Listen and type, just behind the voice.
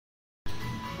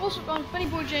What's up guys,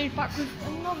 Benniboi James back with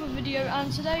another video, and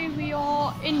today we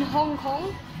are in Hong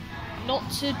Kong.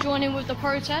 Not to join in with the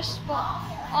protests, but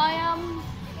I am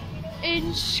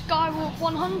in Skywalk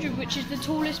 100, which is the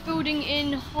tallest building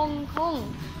in Hong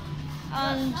Kong.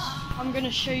 And I'm going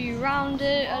to show you around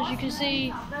it. As you can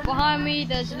see behind me,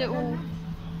 there's a little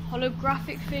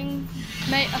holographic thing,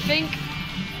 I think,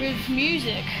 with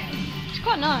music. It's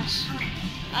quite nice.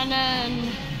 And then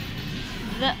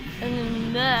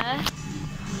there,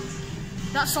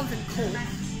 that's something cool.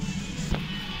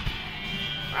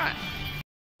 Right.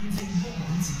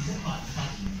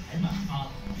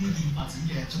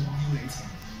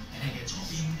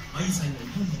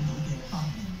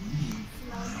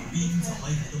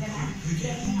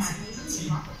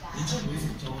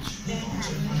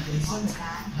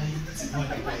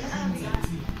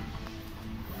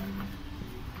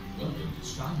 Welcome to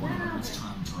Skywalk. It's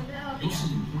time. You'll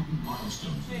see important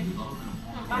milestones in development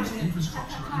of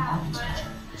infrastructure and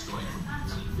architecture. It's going from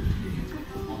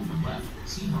 1958. On the left,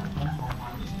 see how Hong Kong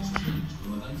Island has changed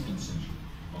from the 19th century.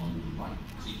 On the right,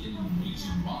 see the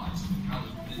amazing rise in the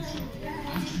California Peninsula.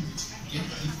 Afterwards, get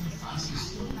ready for the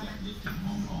fastest slow deadlift in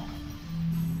Hong Kong.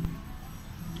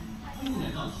 欢迎来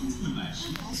到天津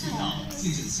110号隧道，见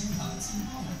证香港近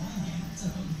208年在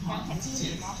文化和基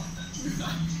建发展的重要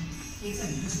历程。在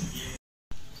您的左边。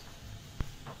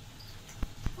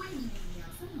歡迎嚟由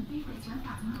新鴻基地產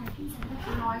發展嘅天際一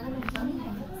條內嘅理想型城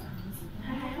市，係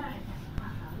喺度嘅拍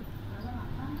口，有得南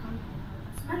灣區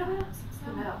係咯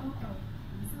高度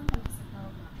320度，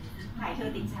排除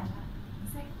電層啦。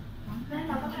咧有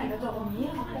得提嘅做個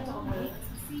面，我哋做個設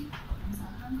施，感受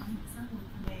香港人生活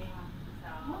嘅。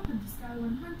Welcome to Sky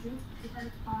 100,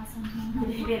 developed by Hong Kong.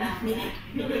 มี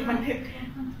บันทึก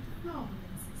 60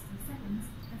 seconds.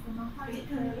 นี่เ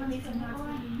ธอรูปนี้สวยมากรูป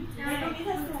นี้เธ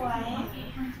อสวย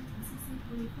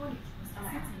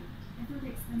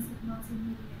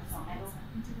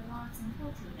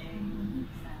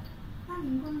大明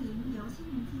光临由新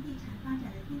鸿基地产发展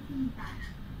的天梯100，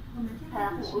我们现在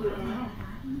是首达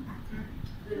第100家，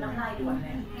คือน้ำลายด่วนเล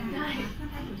ยใช่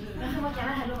แล้วคือว่าแก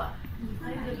น่าถ่ายรูปอ่ะ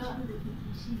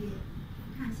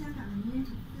看香港的民族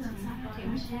特色，同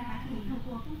时还可以透过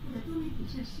丰富的多媒体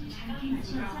设施，展现香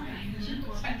港人的生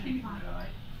活多元化。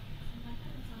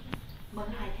เมือง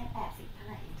ไทยแค่80เท่าไ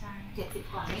หร่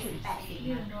70กว่าไม่ถึง80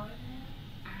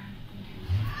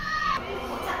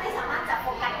ฉันไม่สามารถจับโฟ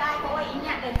กัสได้เพราะว่าอีเ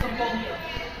นี่ยเดินจงกรมอยู่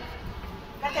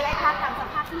ก็จะได้ภาพตามส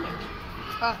ภาพที่เห็น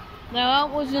Now that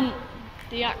wasn't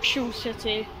the actual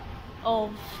city of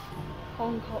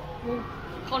Hong Kong, well,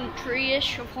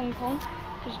 country-ish of Hong Kong,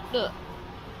 because look,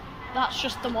 that's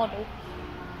just the model.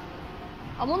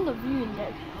 I'm on the viewing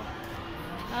deck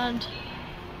now, and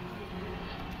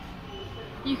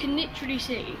you can literally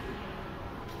see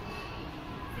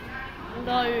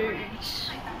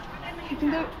loads. You can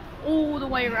go all the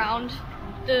way around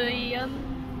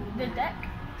the deck,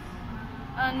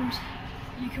 and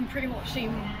you can pretty much see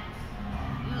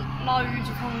loads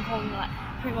of Hong Kong, like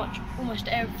pretty much almost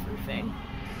everything.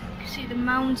 You can see the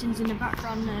mountains in the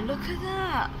background there. Look at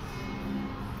that.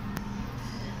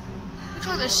 Looks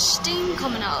like there's steam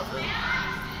coming out of it.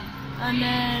 And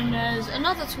then there's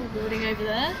another tall building over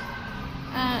there,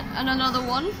 and another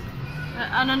one,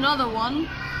 and another one.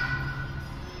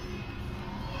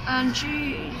 And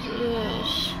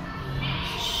Jesus,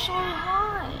 so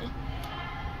high.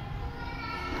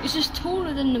 It's just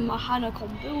taller than the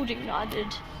Mahanakom building that I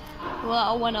did, well, that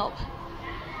I went up.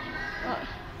 But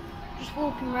just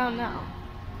walking around now.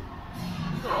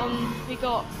 We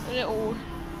got a little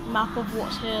map of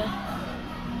what's here.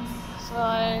 So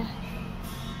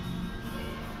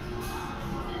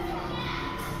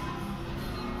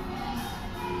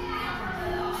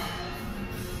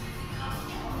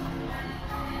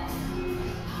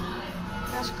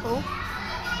that's cool.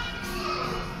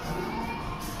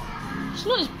 It's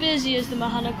not as busy as the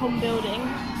Mahanakom building,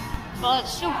 but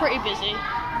it's still pretty busy.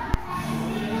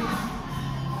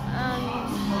 And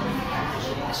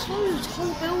it's so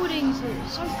tall buildings here,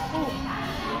 it's so cool.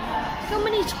 Look how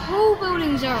many tall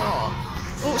buildings there are.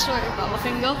 Oh, sorry about my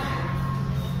finger.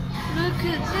 Look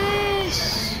at this.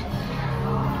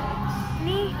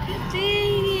 Look at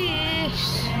this.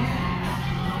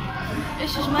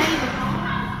 This is amazing.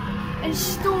 And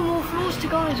still more floors to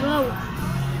go as well.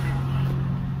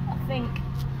 I think,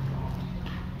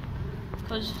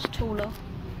 because it's taller.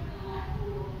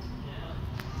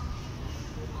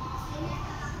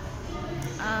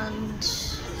 And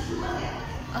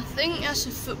I think that's a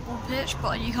football pitch,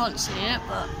 but you can't see it,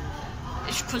 but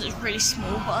it's because it's really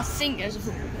small, but I think there's a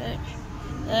football pitch.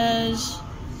 There's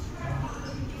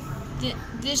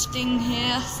this thing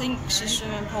here, I think is a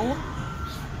swimming pool.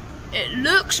 it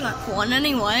looks like one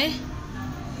anyway.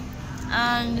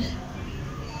 And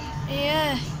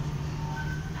yeah,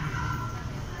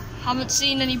 haven't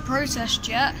seen any protest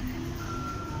yet.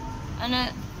 And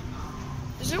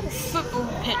there's a little football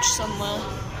pitch somewhere,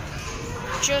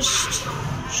 just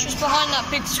behind that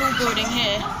big tall building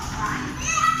here.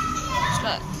 It's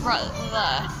like right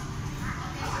there.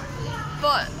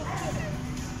 But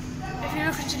if you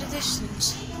look into the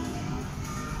distance,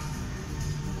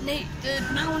 the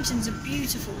mountains are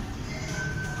beautiful.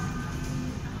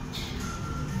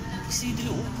 You see the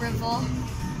little river.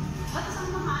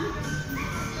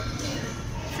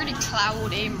 It's really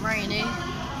cloudy and rainy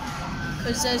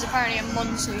because there's apparently a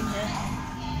monsoon here.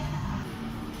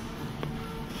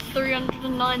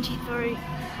 393.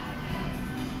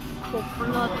 Oh,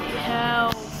 bloody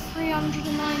hell.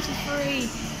 393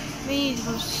 meters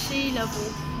above sea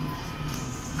level.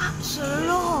 That's a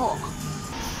lot.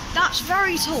 That's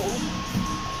very tall.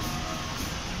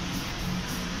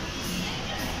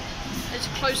 It's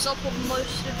close up on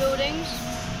most of the buildings.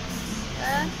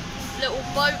 There. Little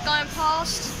boat going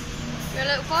past. A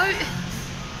little boat.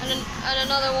 And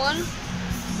another one.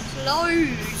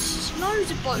 It's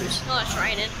loads of boats. No, it's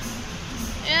raining.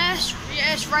 Yes,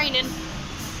 yeah, it's raining.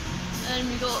 And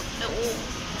we got little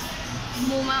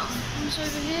more mountains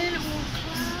over here, little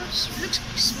clouds. Looks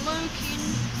like smoking.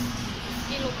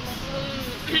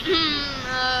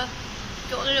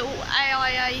 Got a little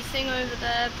AIA thing over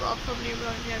there, but I probably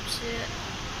won't be able to see it.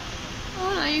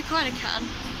 Oh no, you kind of can.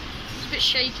 It's a bit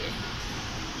shaky.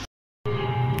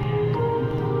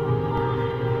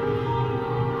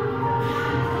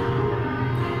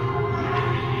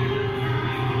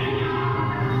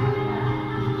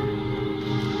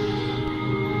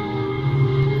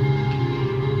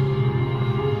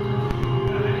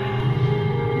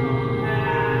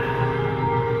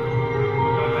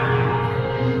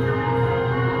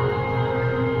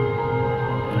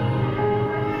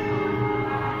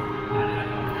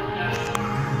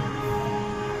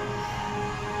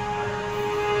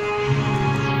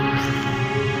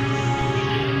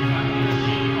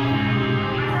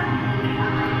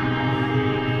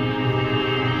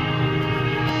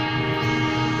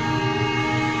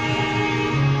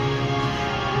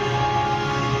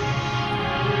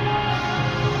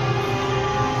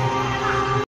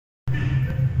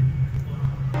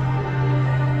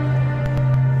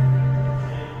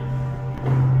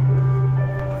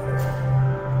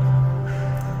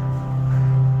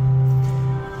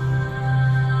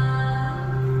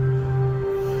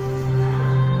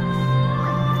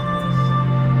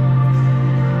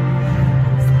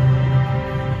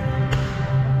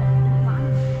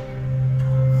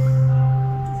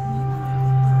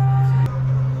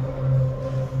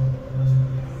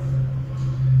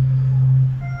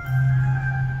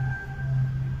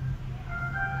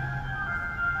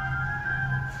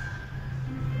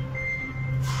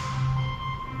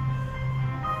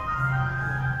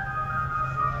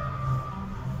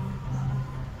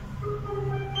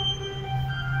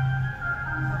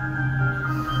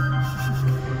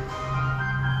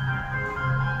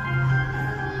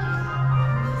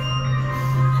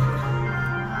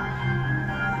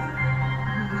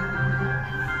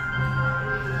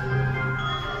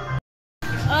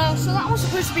 So that was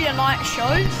supposed to be a night show.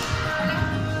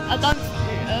 I don't.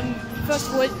 First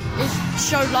of all, it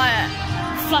showed like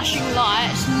flashing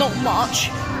lights, not much.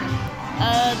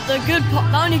 The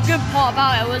only good part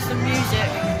about it was the music.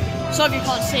 Sorry if you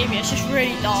can't see me, it's just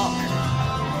really dark.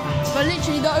 But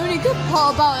literally, the only good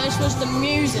part about this was the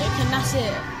music, and that's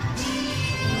it.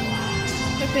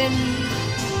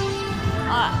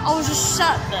 I was just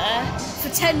sat there for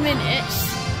 10 minutes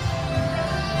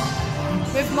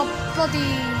with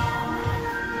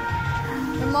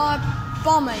my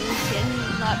bum aching,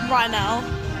 like right now,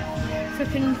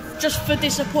 just for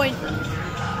disappointment.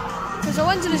 Because I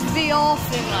went to this VR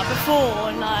thing like before,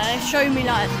 and they showed me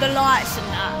like the lights and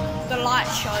that, the light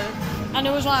show, and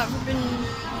it was like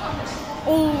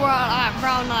all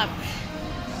around like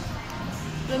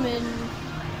blooming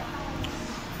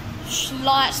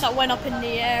lights that went up in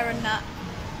the air and that,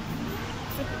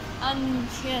 and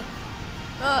yeah,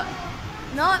 but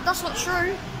no, that's not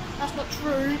true. That's not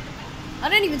true. I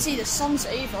didn't even see the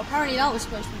sunset either. Apparently that was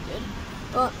supposed to be good.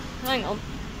 But hang on.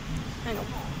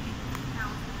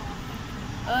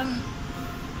 I'm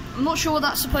not sure what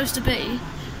that's supposed to be,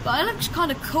 but it looks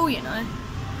kind of cool, you know.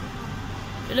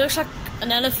 It looks like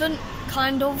an elephant,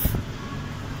 kind of.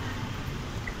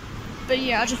 But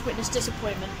yeah, I just witnessed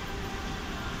disappointment.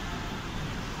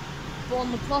 But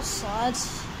on the plus side,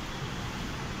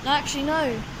 actually no,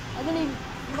 I didn't even.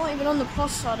 Not even on the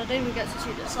plus side, I didn't even get to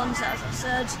see the sunset, as I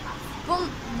said.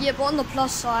 But on the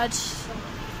plus side,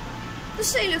 the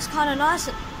city looks kind of nice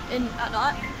at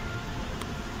night.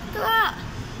 Look at that!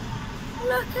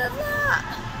 Look at that!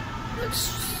 Looks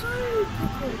super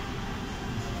cool.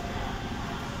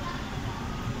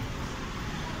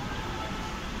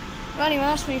 But anyway,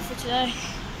 that's me for today.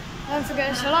 Don't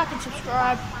forget to like and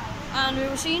subscribe, and we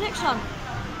will see you next time.